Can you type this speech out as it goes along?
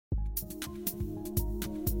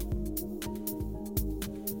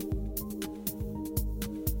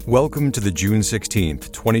Welcome to the June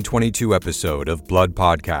 16th, 2022 episode of Blood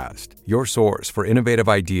Podcast, your source for innovative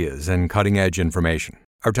ideas and cutting-edge information.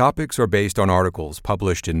 Our topics are based on articles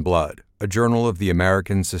published in Blood, a journal of the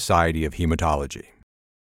American Society of Hematology.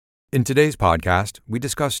 In today's podcast, we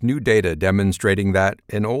discuss new data demonstrating that,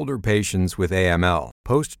 in older patients with AML,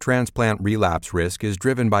 post-transplant relapse risk is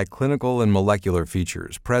driven by clinical and molecular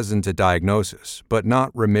features present at diagnosis, but not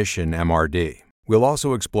remission MRD. We'll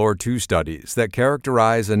also explore two studies that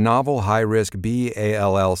characterize a novel high-risk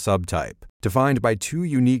B-ALL subtype, defined by two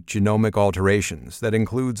unique genomic alterations that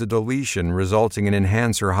includes a deletion resulting in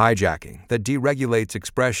enhancer hijacking that deregulates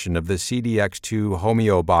expression of the CDX2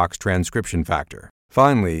 homeobox transcription factor.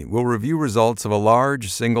 Finally, we'll review results of a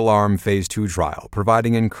large, single-arm Phase 2 trial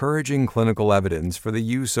providing encouraging clinical evidence for the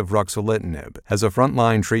use of ruxolitinib as a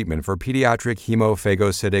frontline treatment for pediatric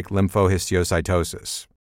hemophagocytic lymphohistiocytosis.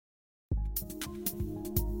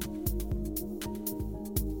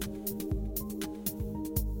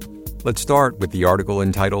 Let's start with the article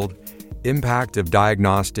entitled, Impact of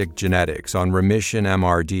Diagnostic Genetics on Remission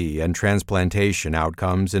MRD and Transplantation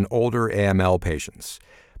Outcomes in Older AML Patients,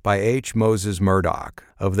 by H. Moses Murdoch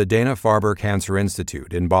of the Dana-Farber Cancer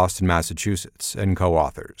Institute in Boston, Massachusetts, and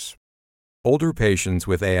co-authors. Older patients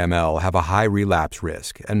with AML have a high relapse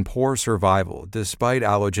risk and poor survival despite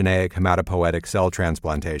allogeneic hematopoietic cell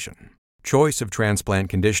transplantation. Choice of transplant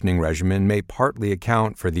conditioning regimen may partly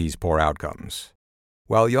account for these poor outcomes.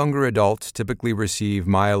 While younger adults typically receive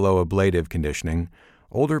myeloablative conditioning,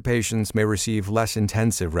 older patients may receive less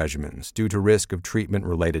intensive regimens due to risk of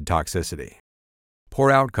treatment-related toxicity.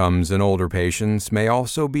 Poor outcomes in older patients may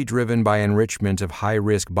also be driven by enrichment of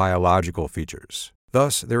high-risk biological features.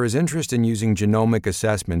 Thus, there is interest in using genomic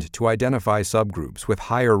assessment to identify subgroups with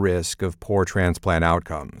higher risk of poor transplant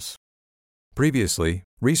outcomes. Previously,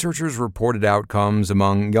 researchers reported outcomes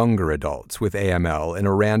among younger adults with AML in a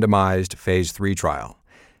randomized Phase 3 trial.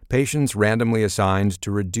 Patients randomly assigned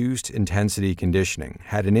to reduced intensity conditioning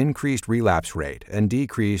had an increased relapse rate and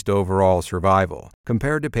decreased overall survival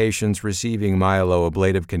compared to patients receiving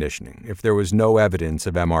myeloablative conditioning if there was no evidence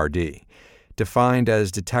of MRD, defined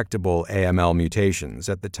as detectable AML mutations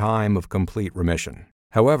at the time of complete remission.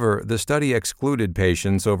 However, the study excluded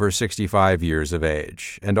patients over 65 years of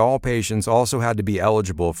age, and all patients also had to be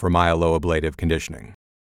eligible for myeloablative conditioning.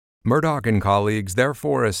 Murdoch and colleagues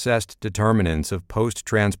therefore assessed determinants of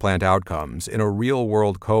post-transplant outcomes in a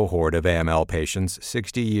real-world cohort of AML patients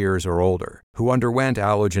 60 years or older, who underwent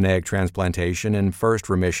allogeneic transplantation in first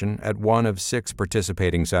remission at one of 6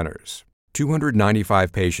 participating centers.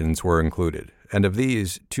 295 patients were included, and of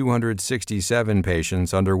these, 267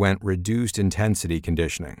 patients underwent reduced intensity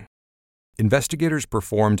conditioning. Investigators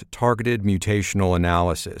performed targeted mutational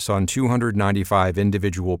analysis on 295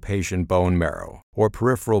 individual patient bone marrow or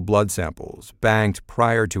peripheral blood samples banked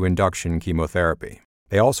prior to induction chemotherapy.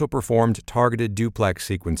 They also performed targeted duplex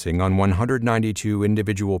sequencing on 192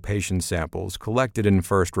 individual patient samples collected in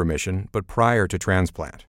first remission but prior to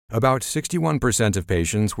transplant. About 61% of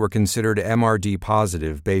patients were considered MRD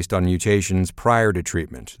positive based on mutations prior to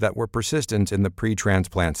treatment that were persistent in the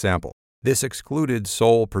pre-transplant sample. This excluded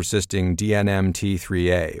sole persisting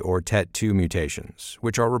DNMT3A or TET2 mutations,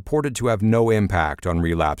 which are reported to have no impact on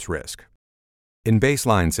relapse risk. In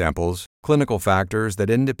baseline samples, clinical factors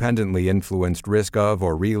that independently influenced risk of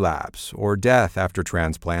or relapse or death after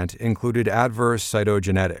transplant included adverse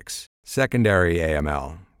cytogenetics, secondary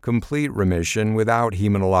AML, complete remission without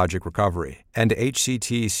hematologic recovery, and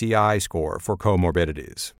HCT-CI score for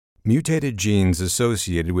comorbidities. Mutated genes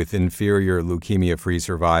associated with inferior leukemia-free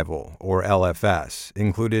survival, or LFS,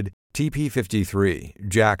 included TP53,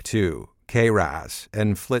 JAK2, KRAS,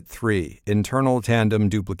 and FLT3 internal tandem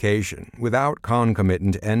duplication without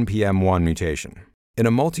concomitant NPM1 mutation. In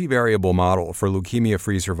a multivariable model for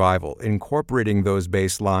leukemia-free survival incorporating those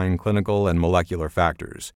baseline clinical and molecular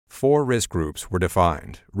factors, 4 risk groups were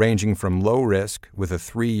defined, ranging from low risk with a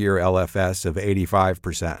 3-year LFS of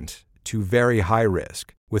 85% to very high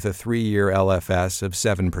risk with a 3-year LFS of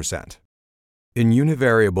 7%. In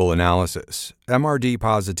univariable analysis, MRD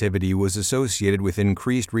positivity was associated with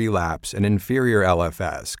increased relapse and inferior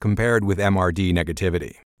LFS compared with MRD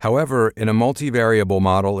negativity. However, in a multivariable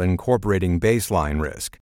model incorporating baseline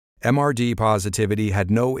risk, MRD positivity had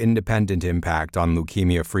no independent impact on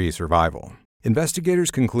leukemia-free survival.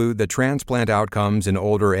 Investigators conclude that transplant outcomes in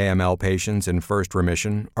older AML patients in first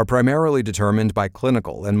remission are primarily determined by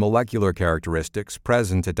clinical and molecular characteristics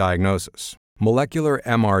present at diagnosis. Molecular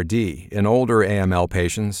MRD in older AML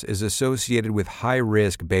patients is associated with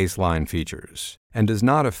high-risk baseline features and does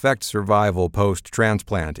not affect survival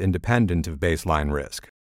post-transplant independent of baseline risk.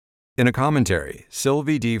 In a commentary,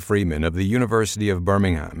 Sylvie D. Freeman of the University of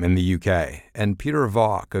Birmingham in the UK and Peter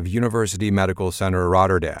Valk of University Medical Center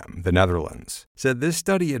Rotterdam, the Netherlands, said this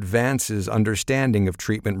study advances understanding of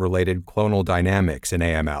treatment-related clonal dynamics in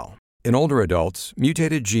AML. In older adults,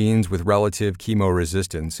 mutated genes with relative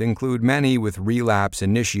chemoresistance include many with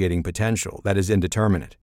relapse-initiating potential that is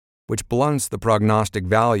indeterminate, which blunts the prognostic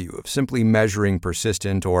value of simply measuring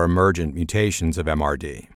persistent or emergent mutations of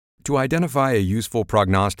MRD. To identify a useful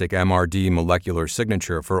prognostic MRD molecular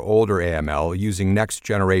signature for older AML using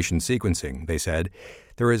next-generation sequencing, they said,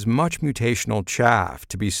 there is much mutational chaff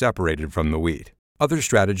to be separated from the wheat. Other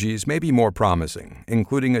strategies may be more promising,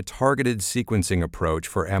 including a targeted sequencing approach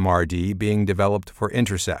for MRD being developed for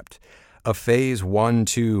Intercept, a Phase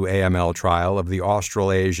 1-2 AML trial of the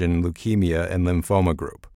Australasian Leukemia and Lymphoma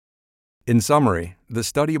Group. In summary, the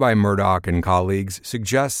study by Murdoch and colleagues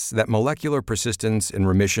suggests that molecular persistence in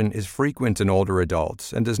remission is frequent in older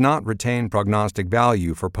adults and does not retain prognostic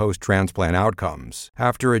value for post-transplant outcomes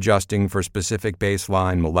after adjusting for specific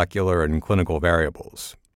baseline molecular and clinical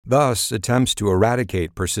variables. Thus, attempts to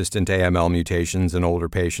eradicate persistent AML mutations in older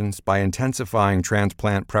patients by intensifying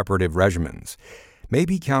transplant preparative regimens may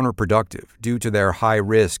be counterproductive due to their high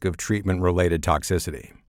risk of treatment-related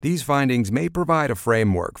toxicity. These findings may provide a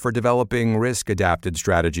framework for developing risk-adapted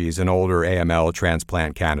strategies in older AML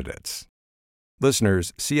transplant candidates.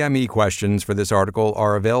 Listeners, CME questions for this article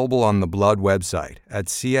are available on the Blood website at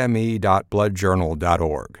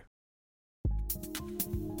cme.bloodjournal.org.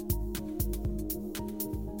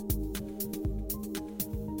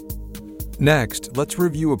 Next, let's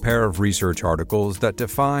review a pair of research articles that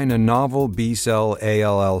define a novel B-cell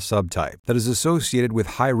ALL subtype that is associated with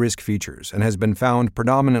high-risk features and has been found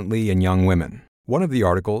predominantly in young women. One of the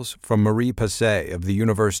articles, from Marie Passet of the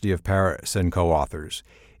University of Paris and co-authors,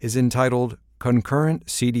 is entitled Concurrent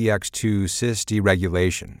CDX2 Cis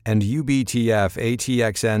Deregulation and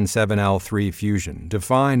UBTF-ATXN7L3 Fusion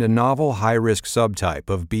Defined a Novel High-Risk Subtype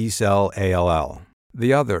of B-Cell ALL.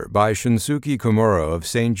 The other, by Shunsuke Komuro of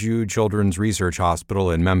St. Jude Children's Research Hospital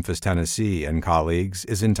in Memphis, Tennessee, and colleagues,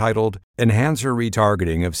 is entitled Enhancer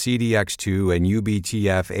Retargeting of CDX2 and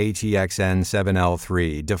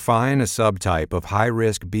UBTF-ATXN7L3 Define a Subtype of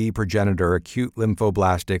High-Risk B Progenitor Acute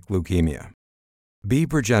Lymphoblastic Leukemia. B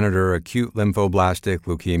Progenitor Acute Lymphoblastic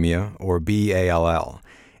Leukemia, or BALL,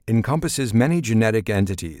 encompasses many genetic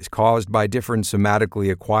entities caused by different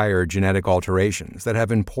somatically acquired genetic alterations that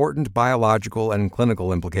have important biological and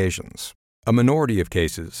clinical implications. A minority of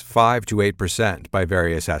cases, 5 to 8% by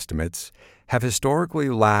various estimates, have historically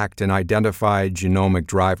lacked an identified genomic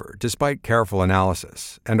driver despite careful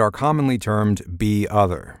analysis and are commonly termed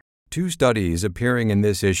B-other. 2 studies appearing in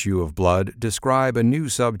this issue of Blood describe a new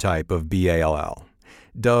subtype of BALL,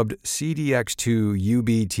 dubbed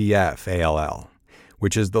CDX2-UBTF-ALL,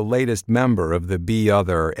 which is the latest member of the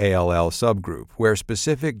B-other ALL subgroup where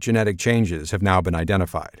specific genetic changes have now been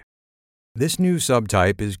identified. This new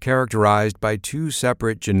subtype is characterized by 2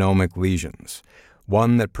 separate genomic lesions,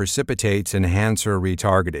 one that precipitates enhancer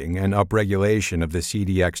retargeting and upregulation of the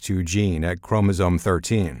CDX2 gene at chromosome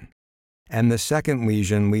 13, and the second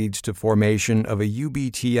lesion leads to formation of a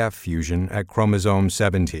UBTF fusion at chromosome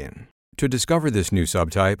 17. To discover this new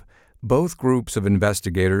subtype, both groups of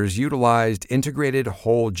investigators utilized integrated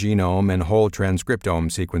whole genome and whole transcriptome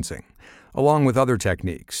sequencing, along with other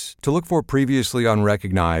techniques, to look for previously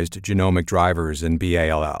unrecognized genomic drivers in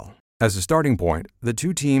BALL. As a starting point, the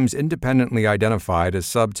 2 teams independently identified a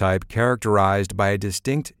subtype characterized by a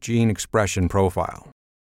distinct gene expression profile.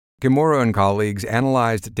 Kimura and colleagues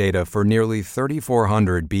analyzed data for nearly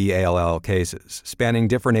 3,400 BALL cases, spanning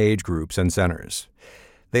different age groups and centers.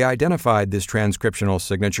 They identified this transcriptional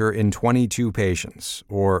signature in 22 patients,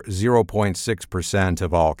 or 0.6%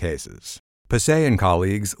 of all cases. Passet and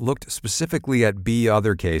colleagues looked specifically at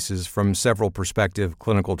B-other cases from several prospective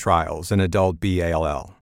clinical trials in adult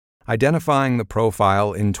BALL, identifying the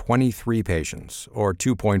profile in 23 patients, or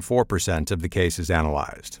 2.4% of the cases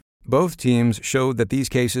analyzed. Both teams showed that these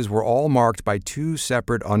cases were all marked by 2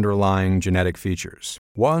 separate underlying genetic features.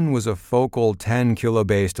 One was a focal 10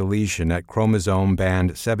 kilobase deletion at chromosome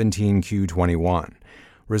band 17q21,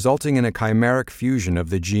 resulting in a chimeric fusion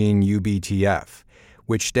of the gene UBTF,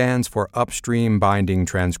 which stands for upstream binding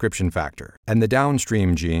transcription factor, and the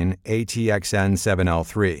downstream gene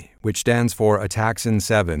ATXN7L3, which stands for ataxin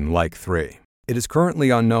 7-like 3. It is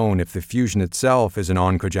currently unknown if the fusion itself is an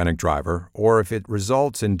oncogenic driver or if it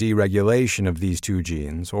results in deregulation of these 2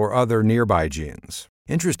 genes or other nearby genes.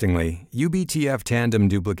 Interestingly, UBTF tandem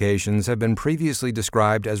duplications have been previously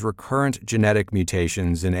described as recurrent genetic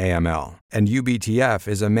mutations in AML, and UBTF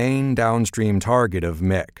is a main downstream target of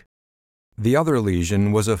MYC. The other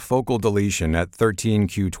lesion was a focal deletion at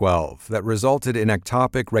 13q12 that resulted in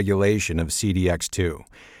ectopic regulation of CDX2,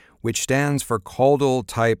 which stands for caudal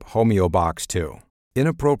type homeobox 2.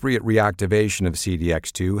 Inappropriate reactivation of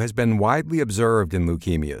CDX2 has been widely observed in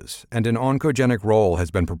leukemias, and an oncogenic role has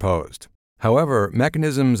been proposed. However,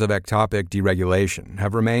 mechanisms of ectopic deregulation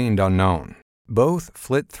have remained unknown. Both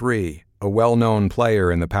FLT3, a well-known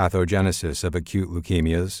player in the pathogenesis of acute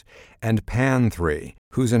leukemias, and PAN3,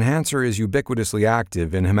 whose enhancer is ubiquitously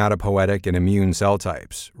active in hematopoietic and immune cell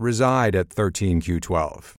types, reside at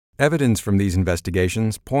 13q12. Evidence from these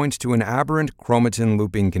investigations points to an aberrant chromatin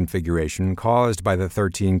looping configuration caused by the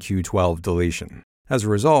 13q12 deletion. As a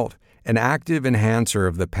result, an active enhancer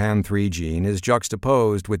of the PAN3 gene is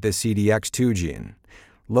juxtaposed with the CDX2 gene,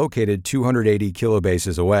 located 280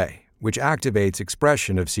 kilobases away, which activates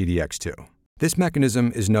expression of CDX2. This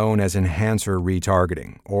mechanism is known as enhancer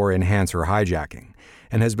retargeting, or enhancer hijacking,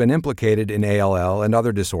 and has been implicated in ALL and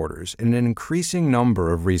other disorders in an increasing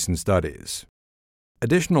number of recent studies.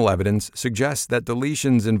 Additional evidence suggests that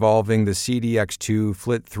deletions involving the CDX2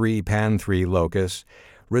 FLT3 PAN3 locus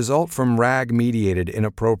result from RAG-mediated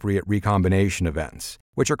inappropriate recombination events,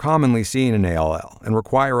 which are commonly seen in ALL and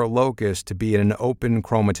require a locus to be in an open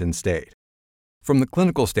chromatin state. From the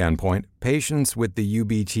clinical standpoint, patients with the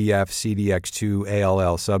UBTF CDX2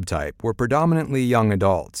 ALL subtype were predominantly young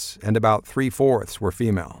adults, and about 3/4 were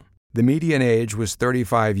female. The median age was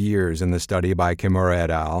 35 years in the study by Kimura et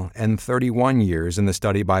al. And 31 years in the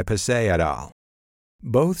study by Passé et al.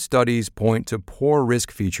 Both studies point to poor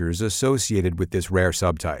risk features associated with this rare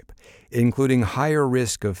subtype, including higher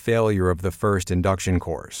risk of failure of the first induction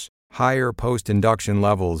course, higher post-induction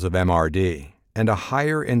levels of MRD, and a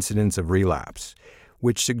higher incidence of relapse,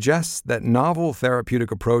 which suggests that novel therapeutic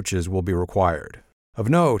approaches will be required. Of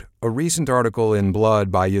note, a recent article in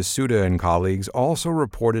Blood by Yasuda and colleagues also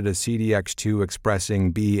reported a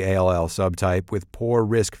CDX2-expressing B-ALL subtype with poor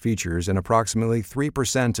risk features in approximately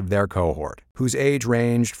 3% of their cohort, whose age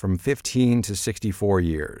ranged from 15 to 64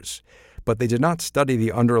 years, but they did not study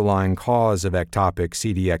the underlying cause of ectopic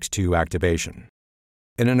CDX2 activation.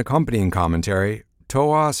 In an accompanying commentary,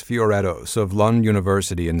 Toas Fiorettos of Lund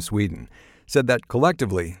University in Sweden said that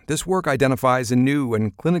collectively, this work identifies a new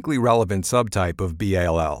and clinically relevant subtype of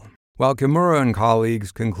B-ALL. While Kimura and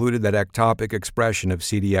colleagues concluded that ectopic expression of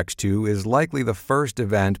CDX2 is likely the first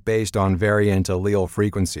event based on variant allele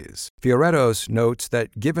frequencies, Fiorettos notes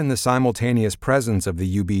that given the simultaneous presence of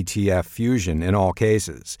the UBTF fusion in all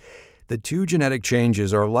cases, the two genetic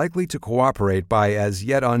changes are likely to cooperate by as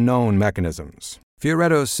yet unknown mechanisms.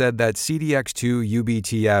 Fiorettos said that CDX2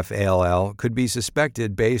 UBTF ALL could be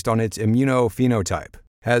suspected based on its immunophenotype,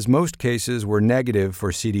 as most cases were negative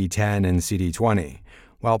for CD10 and CD20,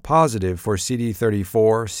 while positive for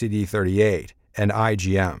CD34, CD38, and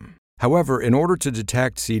IgM. However, in order to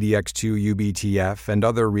detect CDX2 UBTF and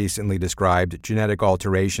other recently described genetic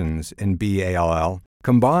alterations in B-ALL,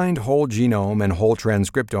 combined whole genome and whole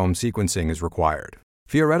transcriptome sequencing is required.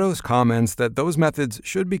 Fiorettos comments that those methods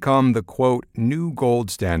should become the, quote, new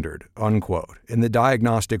gold standard, unquote, in the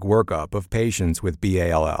diagnostic workup of patients with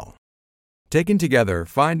B-ALL. Taken together,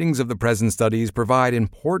 findings of the present studies provide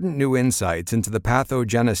important new insights into the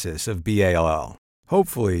pathogenesis of B-ALL.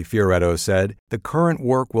 Hopefully, Fiorettos said, the current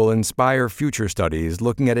work will inspire future studies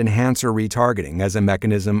looking at enhancer retargeting as a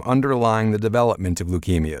mechanism underlying the development of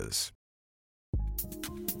leukemias.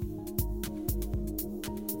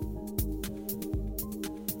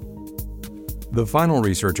 The final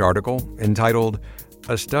research article, entitled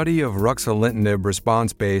A Study of Ruxolitinib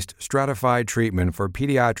Response-Based Stratified Treatment for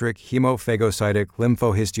Pediatric Hemophagocytic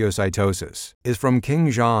Lymphohistiocytosis, is from King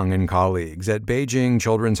Zhang and colleagues at Beijing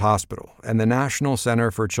Children's Hospital and the National Center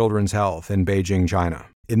for Children's Health in Beijing, China.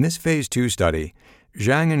 In this Phase 2 study,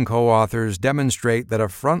 Zhang and co-authors demonstrate that a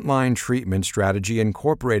frontline treatment strategy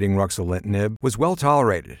incorporating ruxolitinib was well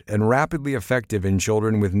tolerated and rapidly effective in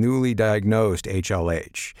children with newly diagnosed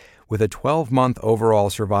HLH, with a 12-month overall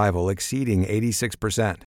survival exceeding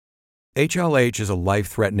 86%. HLH is a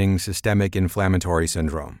life-threatening systemic inflammatory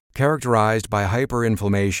syndrome, characterized by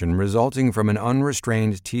hyperinflammation resulting from an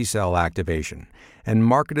unrestrained T-cell activation and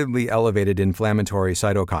markedly elevated inflammatory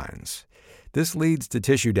cytokines. This leads to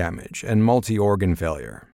tissue damage and multi-organ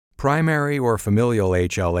failure. Primary or familial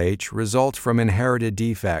HLH results from inherited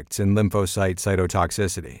defects in lymphocyte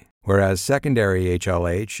cytotoxicity, whereas secondary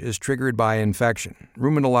HLH is triggered by infection,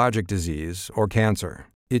 rheumatologic disease, or cancer.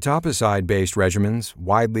 Etoposide-based regimens,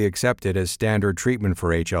 widely accepted as standard treatment for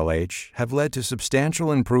HLH, have led to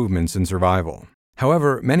substantial improvements in survival.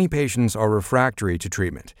 However, many patients are refractory to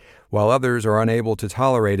treatment, while others are unable to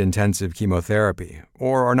tolerate intensive chemotherapy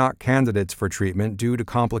or are not candidates for treatment due to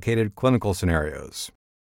complicated clinical scenarios.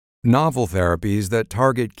 Novel therapies that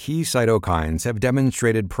target key cytokines have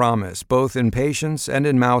demonstrated promise both in patients and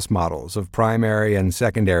in mouse models of primary and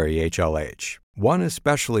secondary HLH. One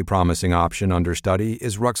especially promising option under study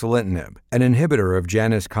is ruxolitinib, an inhibitor of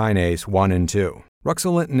Janus kinase 1 and 2.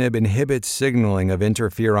 Ruxolitinib inhibits signaling of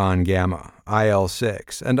interferon gamma,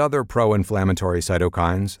 IL-6, and other pro-inflammatory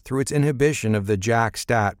cytokines through its inhibition of the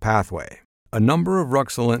JAK-STAT pathway. A number of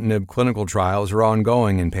ruxolitinib clinical trials are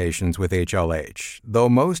ongoing in patients with HLH, though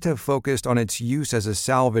most have focused on its use as a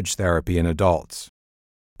salvage therapy in adults.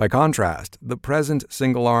 By contrast, the present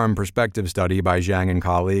single-arm prospective study by Zhang and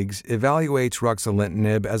colleagues evaluates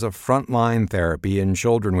ruxolitinib as a frontline therapy in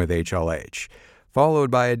children with HLH,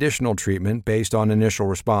 followed by additional treatment based on initial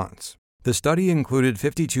response. The study included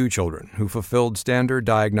 52 children who fulfilled standard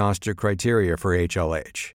diagnostic criteria for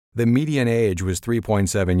HLH. The median age was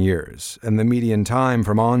 3.7 years, and the median time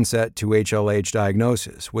from onset to HLH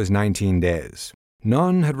diagnosis was 19 days.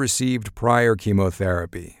 None had received prior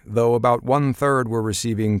chemotherapy, though about one-third were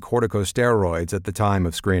receiving corticosteroids at the time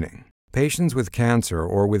of screening. Patients with cancer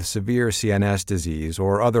or with severe CNS disease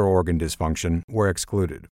or other organ dysfunction were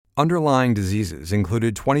excluded. Underlying diseases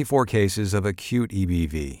included 24 cases of acute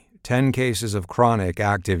EBV, 10 cases of chronic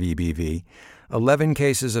active EBV, 11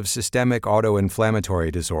 cases of systemic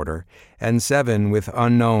autoinflammatory disorder, and 7 with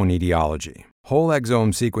unknown etiology. Whole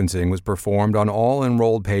exome sequencing was performed on all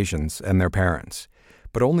enrolled patients and their parents,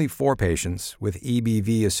 but only 4 patients with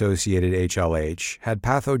EBV-associated HLH had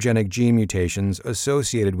pathogenic gene mutations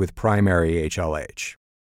associated with primary HLH.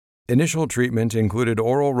 Initial treatment included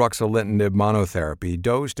oral ruxolitinib monotherapy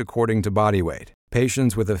dosed according to body weight.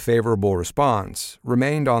 Patients with a favorable response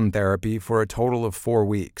remained on therapy for a total of 4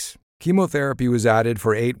 weeks. Chemotherapy was added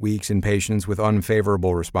for 8 weeks in patients with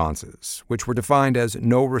unfavorable responses, which were defined as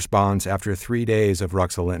no response after 3 days of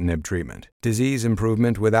ruxolitinib treatment, disease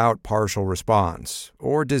improvement without partial response,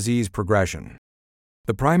 or disease progression.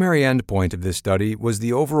 The primary endpoint of this study was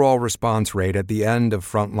the overall response rate at the end of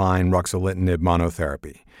frontline ruxolitinib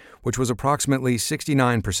monotherapy, which was approximately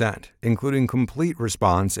 69%, including complete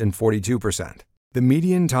response in 42%. The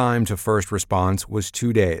median time to first response was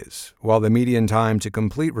 2 days, while the median time to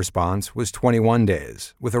complete response was 21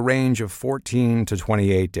 days, with a range of 14 to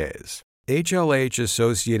 28 days. HLH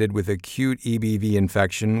associated with acute EBV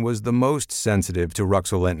infection was the most sensitive to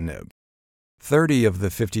ruxolitinib. 30 of the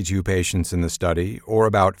 52 patients in the study, or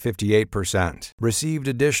about 58%, received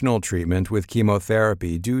additional treatment with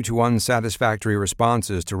chemotherapy due to unsatisfactory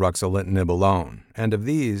responses to ruxolitinib alone, and of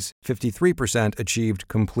these, 53% achieved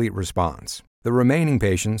complete response. The remaining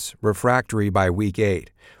patients, refractory by week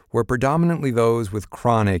 8, were predominantly those with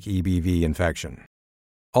chronic EBV infection.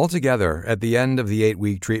 Altogether, at the end of the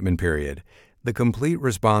 8-week treatment period, the complete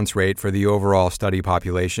response rate for the overall study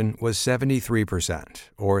population was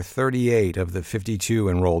 73%, or 38 of the 52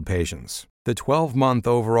 enrolled patients. The 12-month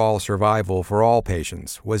overall survival for all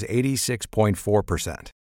patients was 86.4%.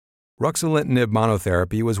 Ruxolitinib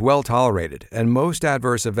monotherapy was well tolerated, and most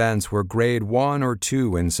adverse events were grade 1 or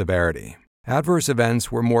 2 in severity. Adverse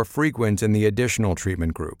events were more frequent in the additional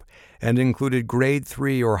treatment group and included grade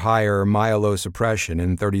 3 or higher myelosuppression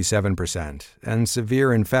in 37% and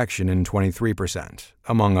severe infection in 23%,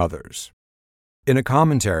 among others. In a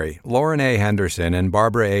commentary, Lauren A. Henderson and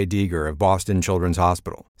Barbara A. Dieger of Boston Children's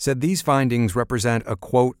Hospital said these findings represent a,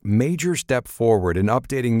 quote, major step forward in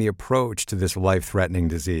updating the approach to this life-threatening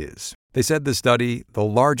disease. They said the study, the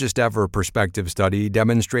largest ever prospective study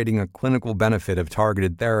demonstrating a clinical benefit of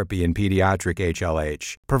targeted therapy in pediatric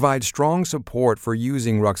HLH, provides strong support for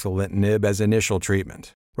using ruxolitinib as initial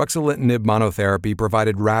treatment. Ruxolitinib monotherapy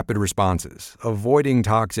provided rapid responses, avoiding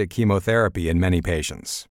toxic chemotherapy in many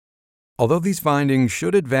patients. Although these findings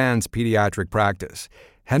should advance pediatric practice,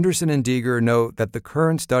 Henderson and Dieger note that the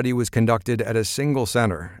current study was conducted at a single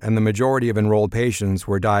center and the majority of enrolled patients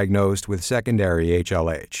were diagnosed with secondary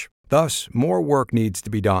HLH. Thus, more work needs to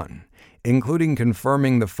be done, including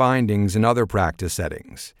confirming the findings in other practice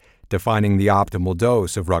settings, defining the optimal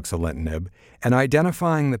dose of ruxolitinib, and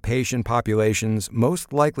identifying the patient populations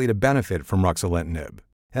most likely to benefit from ruxolitinib.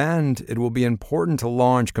 And it will be important to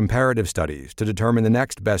launch comparative studies to determine the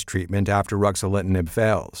next best treatment after ruxolitinib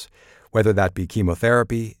fails, whether that be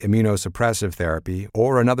chemotherapy, immunosuppressive therapy,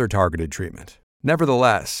 or another targeted treatment.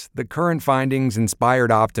 Nevertheless, the current findings inspired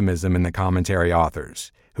optimism in the commentary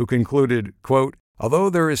authors, who concluded, quote, although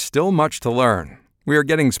there is still much to learn, we are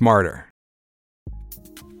getting smarter.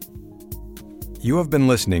 You have been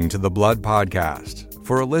listening to the Blood Podcast.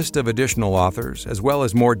 For a list of additional authors, as well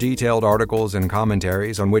as more detailed articles and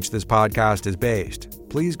commentaries on which this podcast is based,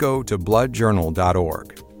 please go to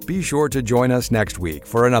bloodjournal.org. Be sure to join us next week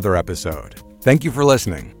for another episode. Thank you for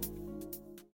listening.